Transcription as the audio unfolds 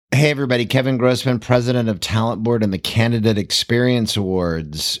Hey, everybody. Kevin Grossman, president of Talent Board and the Candidate Experience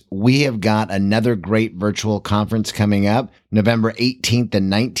Awards. We have got another great virtual conference coming up November 18th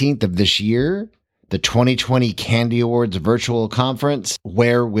and 19th of this year, the 2020 CandEs Awards virtual conference,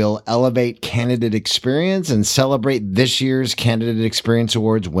 where we'll elevate candidate experience and celebrate this year's Candidate Experience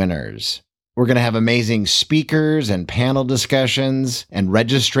Awards winners. We're going to have amazing speakers and panel discussions, and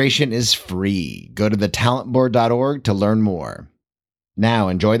registration is free. Go to thetalentboard.org to learn more. Now,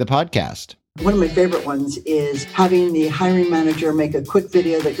 enjoy the podcast. One of my favorite ones is having the hiring manager make a quick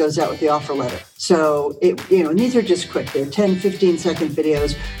video that goes out with the offer letter. So, and these are just quick. They're 10, 15-second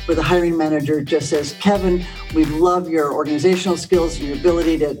videos where the hiring manager just says, Kevin, we love your organizational skills and your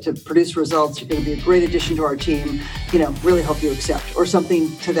ability to produce results. You're going to be a great addition to our team. Really hope you accept, or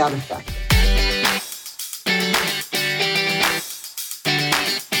something to that effect.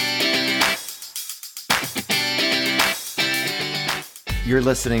 You're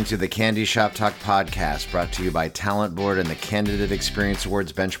listening to the CandEs Shop Talk podcast, brought to you by Talent Board and the Candidate Experience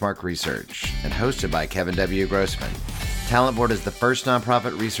Awards Benchmark Research, and hosted by Kevin W. Grossman. Talent Board is the first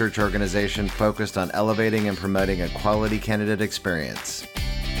nonprofit research organization focused on elevating and promoting a quality candidate experience.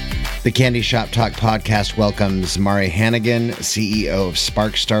 The CandEs Shop Talk podcast welcomes Maury Hanigan, CEO of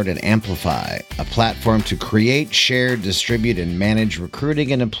SparkStart and Amplify, a platform to create, share, distribute, and manage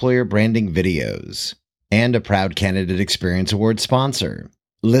recruiting and employer branding videos, and a proud Candidate Experience Award sponsor.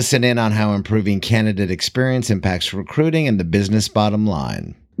 Listen in on how improving candidate experience impacts recruiting and the business bottom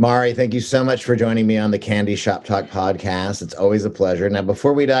line. Maury, thank you so much for joining me on the CandEs Shop Talk podcast. It's always a pleasure. Now,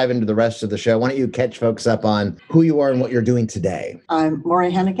 before we dive into the rest of the show, why don't you catch folks up on who you are and what you're doing today? I'm Maury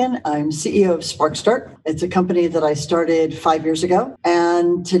Hanigan. I'm CEO of SparkStart. It's a company that I started 5 years ago.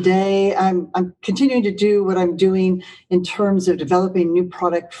 And today I'm continuing to do what I'm doing in terms of developing new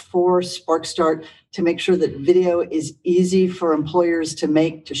product for SparkStart to make sure that video is easy for employers to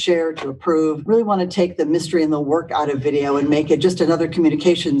make, to share, to approve. Really want to take the mystery and the work out of video and make it just another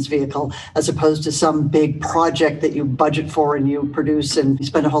communications vehicle as opposed to some big project that you budget for and you produce and you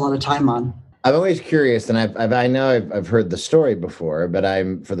spend a whole lot of time on. I'm always curious, and I know I've heard the story before, but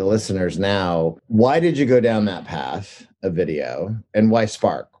I'm, for the listeners now, why did you go down that path of video, and why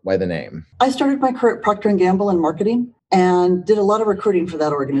Spark? Why the name? I started my career at Procter & Gamble in marketing and did a lot of recruiting for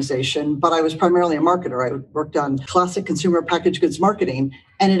that organization, but I was primarily a marketer. I worked on classic consumer packaged goods marketing,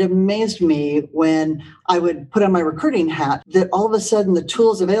 and it amazed me when I would put on my recruiting hat that all of a sudden the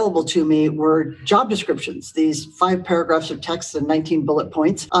tools available to me were job descriptions, these 5 paragraphs of text and 19 bullet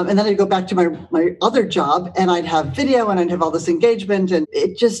points. And then I'd go back to my other job and I'd have video and I'd have all this engagement. And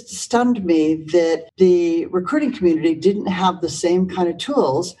it just stunned me that the recruiting community didn't have the same kind of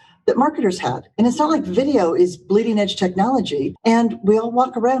tools that marketers had. And it's not like video is bleeding edge technology. And we all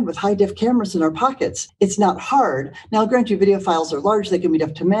walk around with high def cameras in our pockets. It's not hard. Now, granted, your video files are large, they can be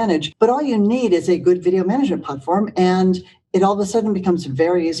tough to manage, but all you need is a good video management platform. And it all of a sudden becomes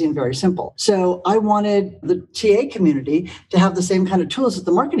very easy and very simple. So I wanted the TA community to have the same kind of tools that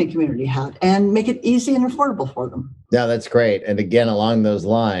the marketing community had and make it easy and affordable for them. Yeah, that's great. And again, along those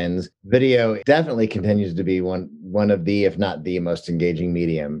lines, video definitely continues to be one of the, if not the most engaging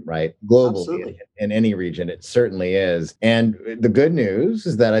medium, right? Globally, Absolutely. In any region, it certainly is. And the good news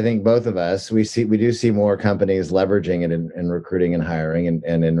is that I think both of us, we do see more companies leveraging it in recruiting and hiring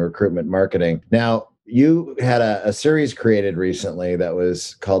and in recruitment marketing. Now, you had a series created recently that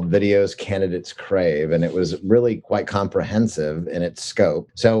was called Videos Candidates Crave, and it was really quite comprehensive in its scope.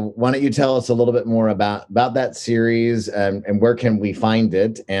 So why don't you tell us a little bit more about that series and where can we find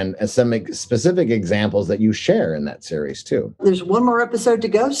it, and some specific examples that you share in that series too. There's one more episode to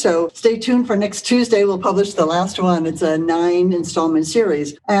go, so stay tuned for next Tuesday. We'll publish the last one. It's a 9-installment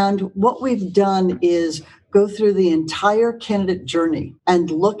series. And what we've done is go through the entire candidate journey and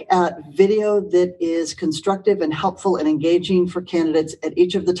look at video that is constructive and helpful and engaging for candidates at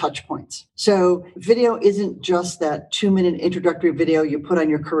each of the touch points. So video isn't just that 2-minute introductory video you put on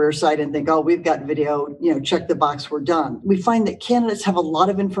your career site and think, oh, we've got video, check the box, we're done. We find that candidates have a lot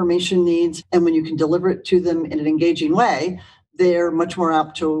of information needs, and when you can deliver it to them in an engaging way, they're much more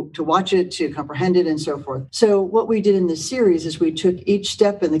apt to watch it, to comprehend it, and so forth. So what we did in this series is we took each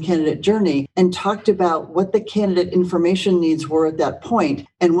step in the candidate journey and talked about what the candidate information needs were at that point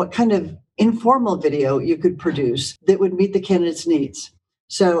and what kind of informal video you could produce that would meet the candidate's needs.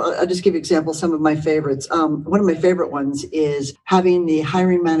 So I'll just give you examples, some of my favorites. One of my favorite ones is having the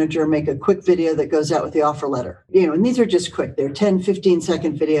hiring manager make a quick video that goes out with the offer letter. And these are just quick. They're 10,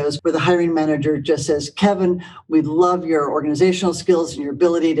 15-second videos where the hiring manager just says, Kevin, we love your organizational skills and your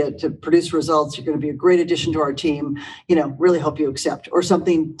ability to produce results. You're going to be a great addition to our team. Really hope you accept, or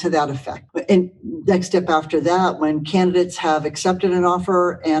something to that effect. And next step after that, when candidates have accepted an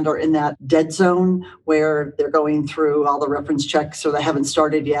offer and are in that dead zone where they're going through all the reference checks or they haven't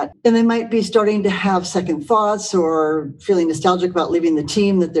started yet, and they might be starting to have second thoughts or feeling nostalgic about leaving the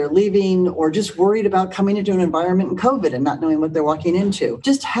team that they're leaving, or just worried about coming into an environment in COVID and not knowing what they're walking into.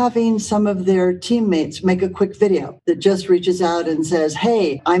 Just having some of their teammates make a quick video that just reaches out and says,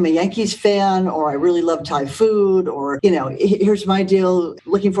 hey, I'm a Yankees fan, or I really love Thai food, or, here's my deal.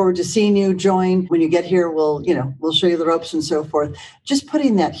 Looking forward to seeing you. Join. When you get here, we'll show you the ropes and so forth. Just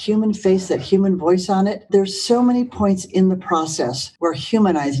putting that human face, that human voice on it. There's so many points in the process where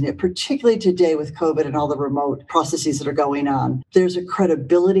humanizing it, particularly today with COVID and all the remote processes that are going on. There's a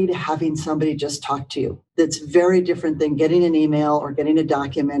credibility to having somebody just talk to you. That's very different than getting an email or getting a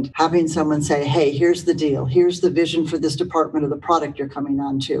document, having someone say, hey, here's the deal. Here's the vision for this department or the product you're coming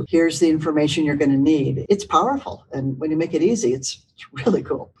on to. Here's the information you're going to need. It's powerful. And when you make it easy, it's really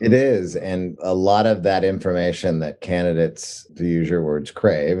cool. It is. And a lot of that information that candidates, to use your words,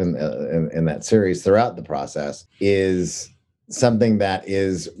 crave in that series throughout the process is something that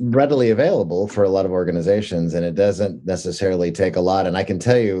is readily available for a lot of organizations, and it doesn't necessarily take a lot. And I can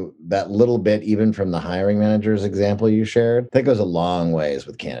tell you that little bit, even from the hiring manager's example you shared, that goes a long ways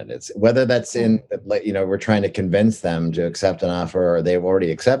with candidates, whether that's we're trying to convince them to accept an offer or they've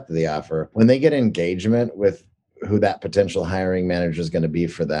already accepted the offer. When they get engagement with who that potential hiring manager is going to be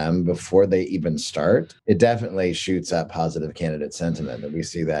for them before they even start, it definitely shoots up positive candidate sentiment. And we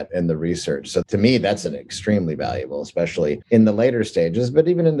see that in the research. So to me, that's an extremely valuable, especially in the later stages, but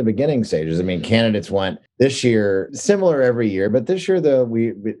even in the beginning stages. I mean, candidates want this year, similar every year, but this year, though,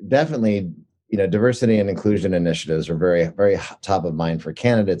 we definitely, diversity and inclusion initiatives are very, very top of mind for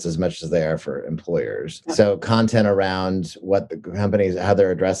candidates as much as they are for employers. So content around what the companies, how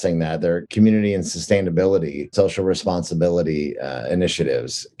they're addressing that, their community and sustainability, social responsibility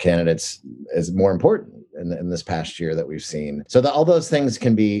initiatives, candidates is more important in this past year that we've seen. So all those things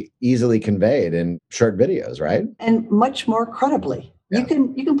can be easily conveyed in short videos, right? And much more credibly. Yeah.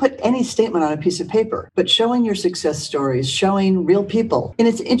 You can put any statement on a piece of paper, but showing your success stories, showing real people. And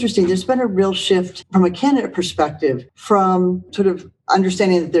it's interesting, there's been a real shift from a candidate perspective from sort of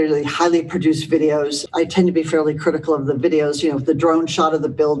understanding that they're really highly produced videos. I tend to be fairly critical of the videos, the drone shot of the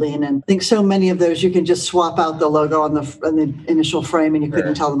building. And I think so many of those, you can just swap out the logo on the initial frame and you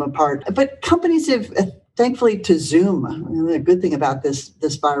couldn't tell them apart. But companies have, thankfully, to Zoom, the good thing about this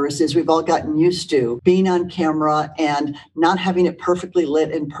virus is we've all gotten used to being on camera and not having it perfectly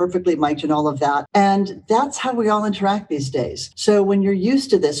lit and perfectly mic'd and all of that. And that's how we all interact these days. So when you're used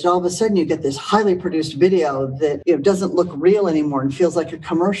to this, and all of a sudden you get this highly produced video that doesn't look real anymore and feels like a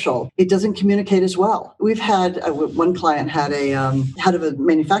commercial, it doesn't communicate as well. We've had one client had a head of a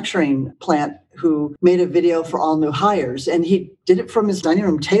manufacturing plant who made a video for all new hires, and he did it from his dining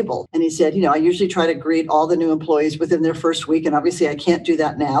room table. And he said, I usually try to greet all the new employees within their first week. And obviously I can't do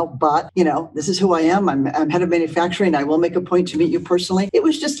that now, but this is who I am. I'm head of manufacturing. I will make a point to meet you personally. It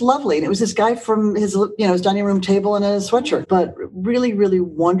was just lovely. And it was this guy from his dining room table in a sweatshirt, but really, really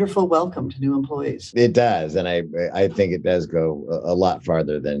wonderful welcome to new employees. It does. And I think it does go a lot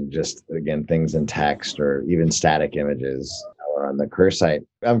farther than just, again, things in text or even static images or on the career site.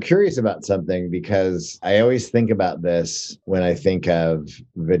 I'm curious about something because I always think about this when I think of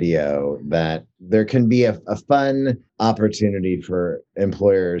video, that there can be a fun opportunity for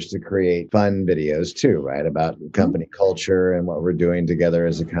employers to create fun videos too, right? About company culture and what we're doing together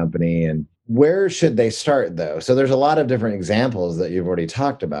as a company. And where should they start, though? So there's a lot of different examples that you've already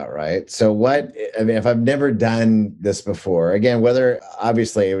talked about, right? So if I've never done this before, again, whether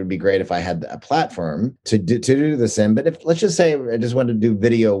obviously it would be great if I had a platform to do this in, but if let's just say I just want to do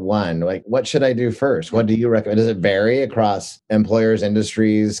video one, like what should I do first? What do you recommend? Does it vary across employers,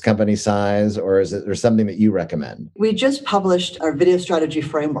 industries, company size, or is there something that you recommend? We just published our video strategy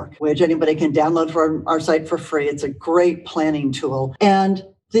framework, which anybody can download from our site for free. It's a great planning tool. And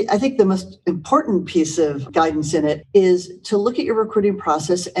I think the most important piece of guidance in it is to look at your recruiting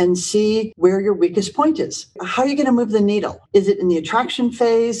process and see where your weakest point is. How are you going to move the needle? Is it in the attraction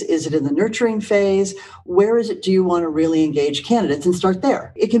phase? Is it in the nurturing phase? Where is it do you want to really engage candidates, and start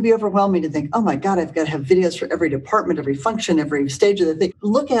there? It can be overwhelming to think, oh my God, I've got to have videos for every department, every function, every stage of the thing.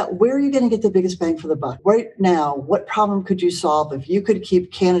 Look at where are you going to get the biggest bang for the buck? Right now, what problem could you solve if you could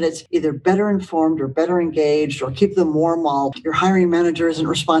keep candidates either better informed or better engaged, or keep them warm while your hiring manager isn't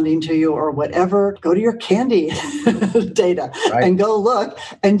responding to you or whatever? Go to your CandEs data and go look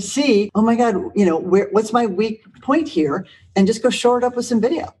and see, oh my God, what's my weak point here? And just go shore it up with some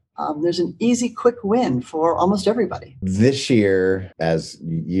video. There's an easy, quick win for almost everybody. This year, as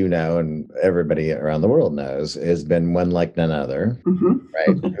you know, and everybody around the world knows, has been one like none other,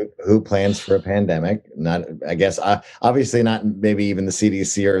 right? Who plans for a pandemic? Not, I guess, obviously not maybe even the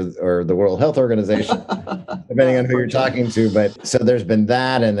CDC or the World Health Organization, depending on who you're talking to. But so there's been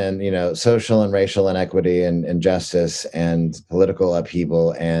that, and then, social and racial inequity and injustice and political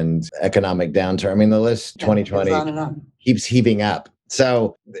upheaval and economic downturn. I mean, the list 2020 keeps heaving up.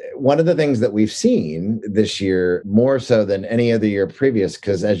 So one of the things that we've seen this year, more so than any other year previous,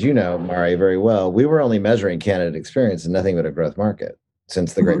 because as you know, Maury, very well, we were only measuring candidate experience in nothing but a growth market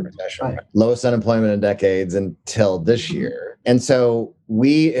since the Great Recession. Right. Lowest unemployment in decades until this year. And so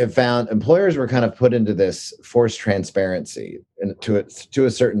we have found employers were kind of put into this forced transparency to a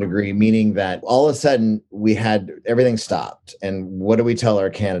certain degree, meaning that all of a sudden we had everything stopped. And what do we tell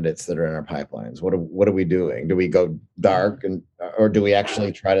our candidates that are in our pipelines? What are we doing? Do we go dark or do we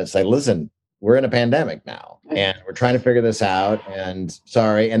actually try to say, listen, we're in a pandemic now and we're trying to figure this out, and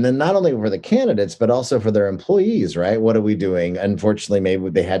sorry. And then not only for the candidates, but also for their employees, right? What are we doing? Unfortunately, maybe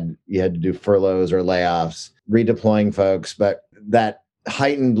you had to do furloughs or layoffs, redeploying folks, but that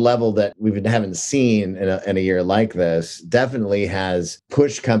heightened level that we haven't seen in a year like this definitely has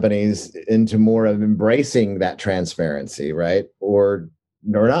pushed companies into more of embracing that transparency, right? Or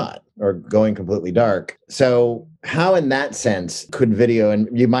not, or going completely dark. So how in that sense could video, and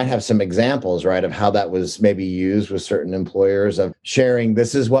you might have some examples, right, of how that was maybe used with certain employers of sharing,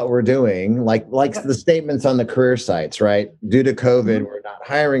 this is what we're doing, like the statements on the career sites, right? Due to COVID, we're not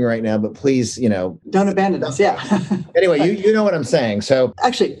hiring right now, but please, don't abandon us. Yeah. Anyway, you know what I'm saying. So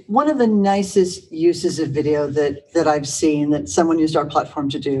actually, one of the nicest uses of video that I've seen that someone used our platform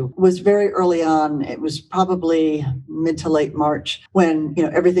to do was very early on. It was probably mid to late March when,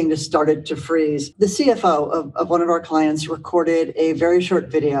 everything just started to freeze. The CFO of one of our clients recorded a very short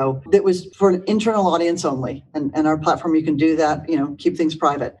video that was for an internal audience only. And our platform, you can do that, keep things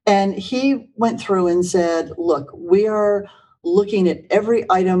private. And he went through and said, look, we are looking at every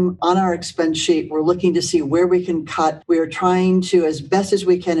item on our expense sheet. We're looking to see where we can cut. We are trying to, as best as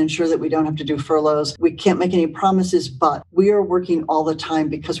we can, ensure that we don't have to do furloughs. We can't make any promises, but we are working all the time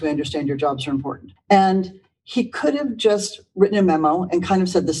because we understand your jobs are important. And he could have just written a memo and kind of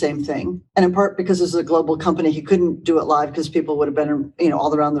said the same thing. And in part because this is a global company, he couldn't do it live because people would have been,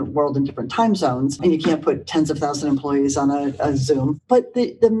 all around the world in different time zones. And you can't put tens of thousands of employees on a Zoom. But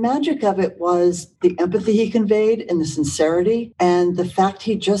the magic of it was the empathy he conveyed and the sincerity and the fact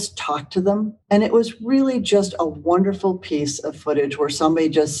he just talked to them. And it was really just a wonderful piece of footage where somebody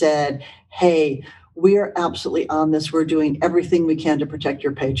just said, hey, we are absolutely on this. We're doing everything we can to protect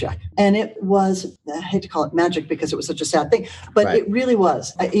your paycheck. And it was, I hate to call it magic because it was such a sad thing, but It really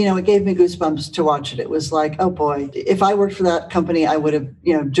was. It gave me goosebumps to watch it. It was like, oh boy, if I worked for that company, I would have,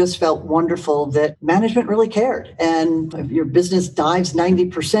 just felt wonderful that management really cared. And if your business dives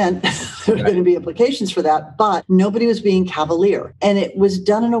 90%, there are going to be implications for that, but nobody was being cavalier. And it was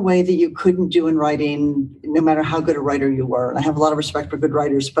done in a way that you couldn't do in writing, no matter how good a writer you were. And I have a lot of respect for good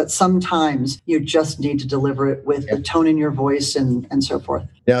writers, but sometimes you just need to deliver it with the tone in your voice and so forth.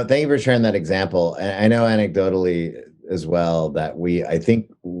 Thank you for sharing that example. I know anecdotally as well that we've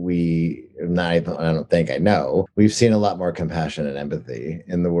seen a lot more compassion and empathy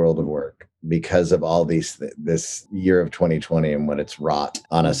in the world of work because of all this year of 2020 and what it's wrought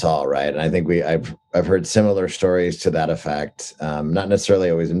on us all, right? And I think I've heard similar stories to that effect, not necessarily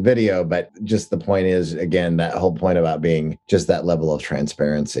always in video, but just the point is, again, that whole point about being just that level of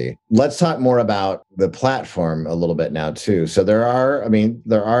transparency. Let's talk more about the platform a little bit now too. So there are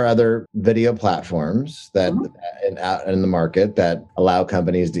other video platforms that out in the market that allow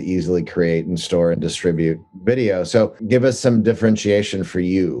companies to easily create and store and distribute video. So give us some differentiation for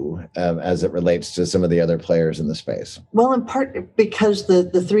you as it relates to some of the other players in the space. Well, in part because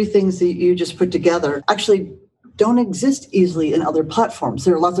the three things that you just put together actually don't exist easily in other platforms.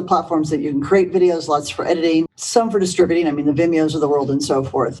 There are lots of platforms that you can create videos, lots for editing, some for distributing, I mean, the Vimeos of the world and so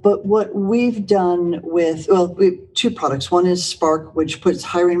forth. But what we've done with, we have two products. One is Spark, which puts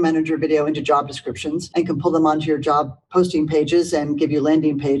hiring manager video into job descriptions and can pull them onto your job posting pages and give you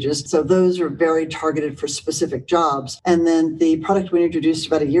landing pages. So those are very targeted for specific jobs. And then the product we introduced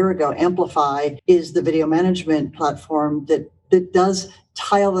about a year ago, Amplify, is the video management platform that does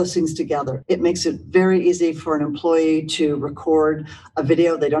tie all those things together. It makes it very easy for an employee to record a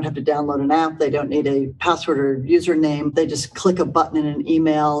video. They don't have to download an app. They don't need a password or username. They just click a button in an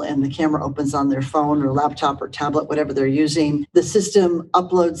email and the camera opens on their phone or laptop or tablet, whatever they're using. The system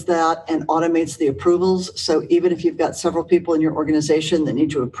uploads that and automates the approvals. So even if you've got several people in your organization that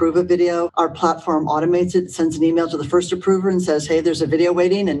need to approve a video, our platform automates it, sends an email to the first approver and says, hey, there's a video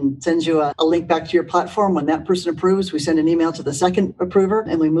waiting, and sends you a link back to your platform. When that person approves, we send an email to the second approver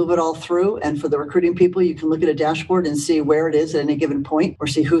and we move it all through. And for the recruiting people, you can look at a dashboard and see where it is at any given point, or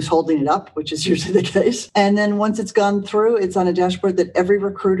see who's holding it up, which is usually the case. And then once it's gone through, it's on a dashboard that every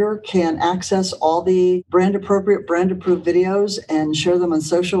recruiter can access all the brand appropriate, brand approved videos and share them on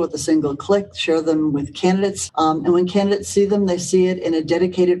social with a single click, share them with candidates. And when candidates see them, they see it in a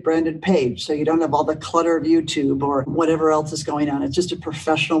dedicated branded page. So you don't have all the clutter of YouTube or whatever else is going on. It's just a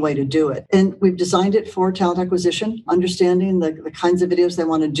professional way to do it. And we've designed it for talent acquisition, understanding the kinds of videos they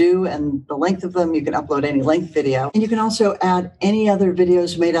want to do and the length of them. You can upload any length video. And you can also add any other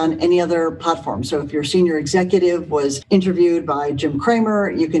videos made on any other platform. So if your senior executive was interviewed by Jim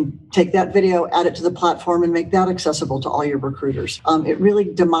Cramer, you can take that video, add it to the platform, and make that accessible to all your recruiters. It really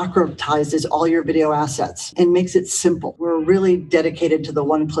democratizes all your video assets and makes it simple. We're really dedicated to the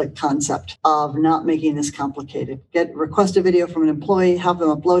one-click concept of not making this complicated. Request a video from an employee, have them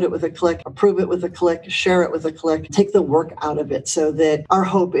upload it with a click, approve it with a click, share it with a click, take the work out of it, so that our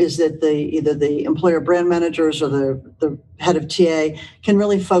hope is that either the employer brand managers or the head of TA can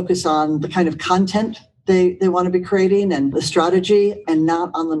really focus on the kind of content they want to be creating and the strategy, and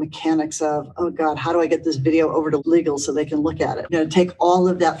not on the mechanics of, oh God, how do I get this video over to legal so they can look at it? Take all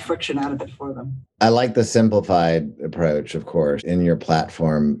of that friction out of it for them. I like the simplified approach, of course, in your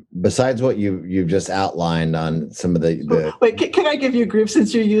platform. Besides what you've just outlined on some of the... Wait, can I give you grief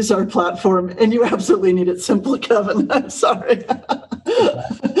since you use our platform and you absolutely need it simple, Kevin? I'm sorry.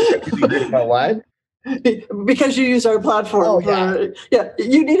 What? Because you use our platform. Oh, yeah.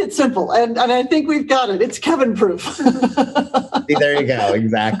 You need it simple. And I think we've got it. It's Kevin proof. See, there you go.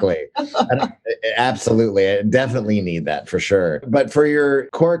 Exactly. Absolutely. I definitely need that for sure. But for your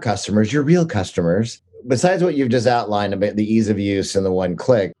core customers, your real customers, besides what you've just outlined about the ease of use and the one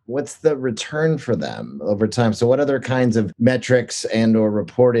click, what's the return for them over time? So what other kinds of metrics and or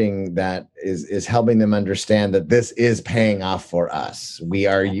reporting that is helping them understand that this is paying off for us?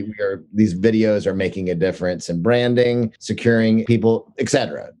 These videos are making a difference in branding, securing people,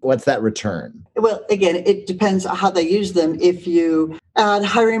 etc. What's that return? Well, again, it depends on how they use them. If you add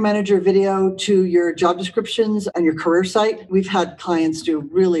hiring manager video to your job descriptions on your career site, we've had clients do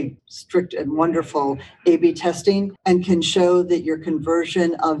really strict and wonderful A/B testing and can show that your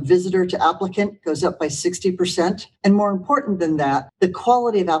conversion of visitor to applicant goes up by 60%. And more important than that, the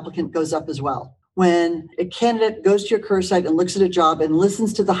quality of applicant goes up as well. When a candidate goes to your career site and looks at a job and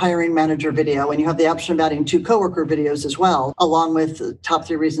listens to the hiring manager video, and you have the option of adding 2 coworker videos as well, along with the top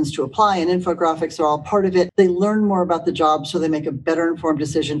 3 reasons to apply and infographics are all part of it, they learn more about the job, so they make a better informed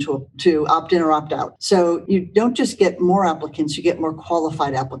decision to opt in or opt out. So you don't just get more applicants, you get more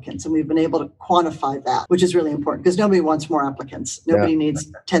qualified applicants. And we've been able to quantify that, which is really important because nobody wants more applicants. Nobody needs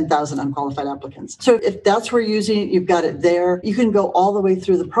 10,000 unqualified applicants. So if that's where you're using it, you've got it there. You can go all the way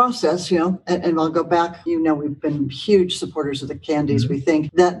through the process, and I'll go back, we've been huge supporters of the CandEs. We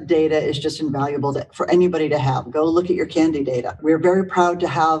think that data is just invaluable for anybody to have. Go look at your CandE data. We're very proud to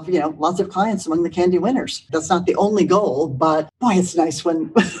have, lots of clients among the CandE winners. That's not the only goal, but boy, it's nice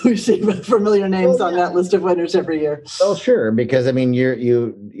when we see familiar names on that list of winners every year. Oh, sure. Because I mean,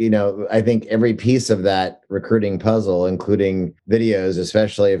 I think every piece of that recruiting puzzle, including videos,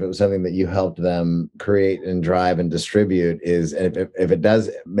 especially if it was something that you helped them create and drive and distribute, is if it does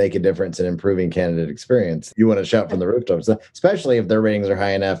make a difference in improving candidate experience, you want to shout from the rooftops, especially if their ratings are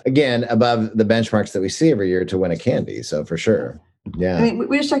high enough, again, above the benchmarks that we see every year to win a CandE. So for sure. Yeah. I mean,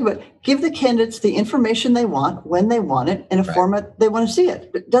 we just talk about give the candidates the information they want when they want it in a format they want to see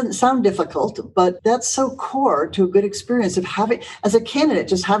it. It doesn't sound difficult, but that's so core to a good experience of having, as a candidate,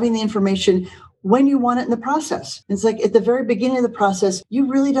 just having the information when you want it in the process. It's like at the very beginning of the process, you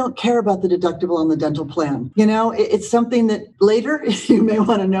really don't care about the deductible on the dental plan. It's something that later you may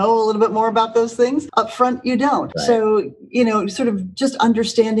want to know a little bit more about those things. Up front, you don't. Right. So, sort of just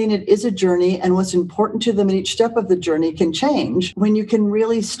understanding it is a journey, and what's important to them at each step of the journey can change when you can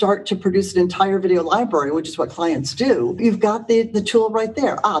really start to produce an entire video library, which is what clients do. You've got the tool right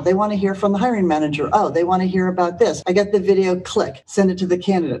there. They want to hear from the hiring manager. They want to hear about this. I got the video, click, send it to the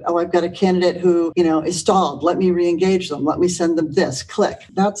candidate. I've got a candidate who, is stalled. Let me re-engage them. Let me send them this, click.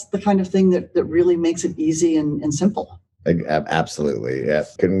 That's the kind of thing that really makes it easy and simple. Absolutely. Yeah.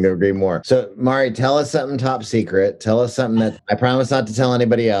 Couldn't agree more. So, Maury, tell us something top secret. Tell us something that I promise not to tell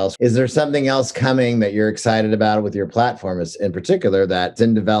anybody else. Is there something else coming that you're excited about with your platform in particular that's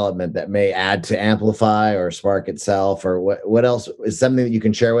in development that may add to Amplify or Spark itself, or what else is something that you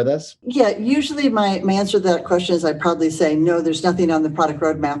can share with us? Yeah, usually my answer to that question is I proudly say, no, there's nothing on the product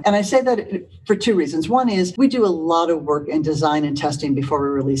roadmap. And I say that for two reasons. One is we do a lot of work in design and testing before we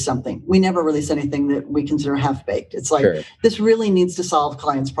release something. We never release anything that we consider half-baked. It's like, this really needs to solve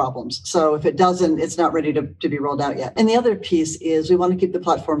clients' problems. So if it doesn't, it's not ready to be rolled out yet. And the other piece is we want to keep the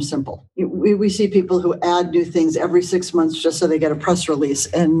platform simple. We see people who add new things every 6 months just so they get a press release,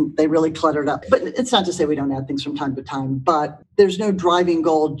 and they really clutter it up. But it's not to say we don't add things from time to time, but there's no driving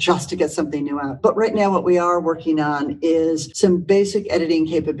goal just to get something new out. But right now, what we are working on is some basic editing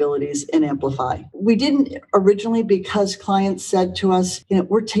capabilities in Amplify. We didn't originally because clients said to us,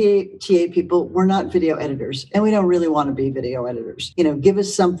 we're TA people, we're not video editors, and we don't really want to be video editors. Give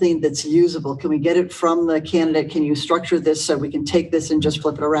us something that's usable. Can we get it from the candidate? Can you structure this so we can take this and just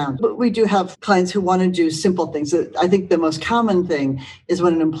flip it around? But we do have clients who want to do simple things. I think the most common thing is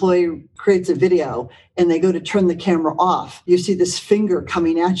when an employee creates a video and they go to turn the camera off, you see this finger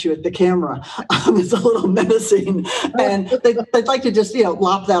coming at you at the camera. It's a little menacing, and they'd like to just,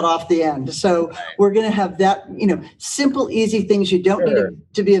 lop that off the end. So we're going to have that, simple, easy things. You don't need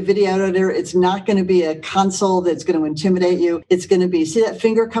to be a video editor. It's not going to be a console that's going to intimidate you. It's going to be, see that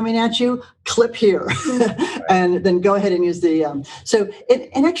finger coming at you? Clip here, and then go ahead and use the,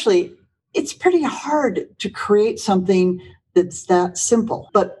 and actually, it's pretty hard to create something that's that simple,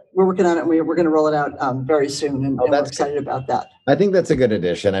 but we're working on it, and we're going to roll it out very soon, and we're excited about that. I think that's a good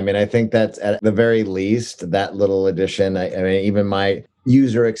addition. I mean, I think that's at the very least, that little addition. I mean, even my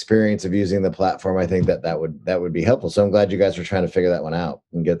user experience of using the platform, I think that would be helpful. So I'm glad you guys are trying to figure that one out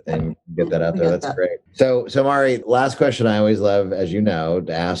and get that out there. That's great. So Maury, last question I always love, as you know,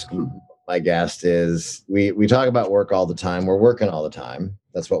 to ask my guest is, we talk about work all the time. We're working all the time.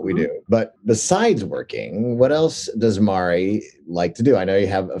 That's what we do. But besides working, what else does Maury like to do? I know you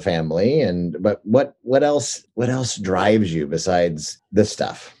have a family, but what else drives you besides this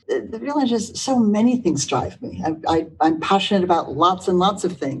stuff? The real answer is so many things drive me. I'm passionate about lots and lots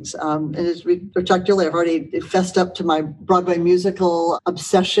of things. And as we talked earlier, I've already fessed up to my Broadway musical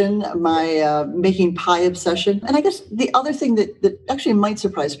obsession, my making pie obsession. And I guess the other thing that actually might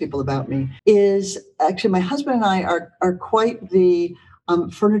surprise people about me is actually my husband and I are quite the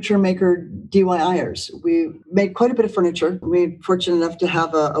furniture maker DIYers. We made quite a bit of furniture. We're fortunate enough to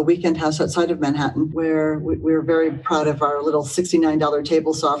have a weekend house outside of Manhattan where we're very proud of our little $69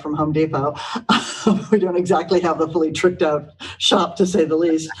 table saw from Home Depot. We don't exactly have the fully tricked out shop, to say the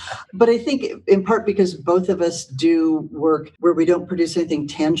least. But I think in part because both of us do work where we don't produce anything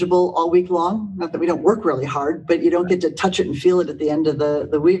tangible all week long. Not that we don't work really hard, but you don't get to touch it and feel it at the end of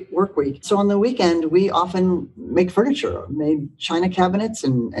the work week. So on the weekend, we often make furniture, made china cabinets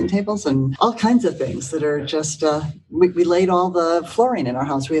and tables and all kinds of things that are just, we laid all the flooring in our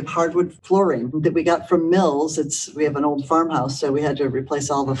house. We have hardwood flooring that we got from Mills. We have an old farmhouse, so we had to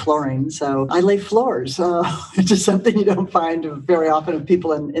replace all the flooring. So I lay floors, which is something you don't find very often of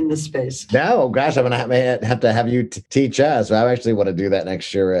people in this space. No, gosh, I'm going to have to have you teach us. I actually want to do that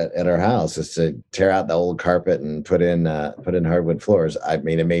next year at our house, is to tear out the old carpet and put in hardwood floors. I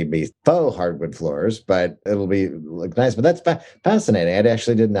mean, it may be faux hardwood floors, but it'll look nice. But that's fascinating. I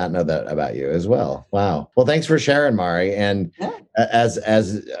actually did not know that about you as well. Wow. Well, thanks for sharing, Maury. And as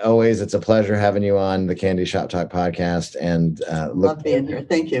always, it's a pleasure having you on the Candy Shop Talk podcast. And love being here.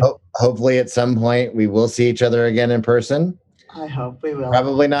 Thank you. Hopefully at some point we will see each other again in person. I hope we will.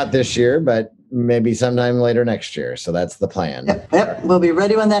 Probably not this year, but maybe sometime later next year. So that's the plan. Yep. We'll be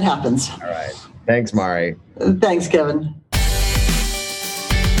ready when that happens. All right. Thanks, Maury. Thanks, Kevin.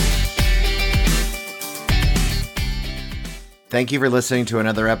 Thank you for listening to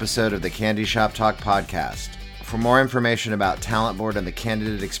another episode of the Candy Shop Talk podcast. For more information about Talent Board and the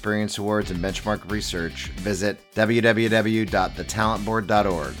Candidate Experience Awards and benchmark research, visit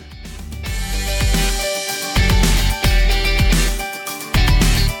www.thetalentboard.org.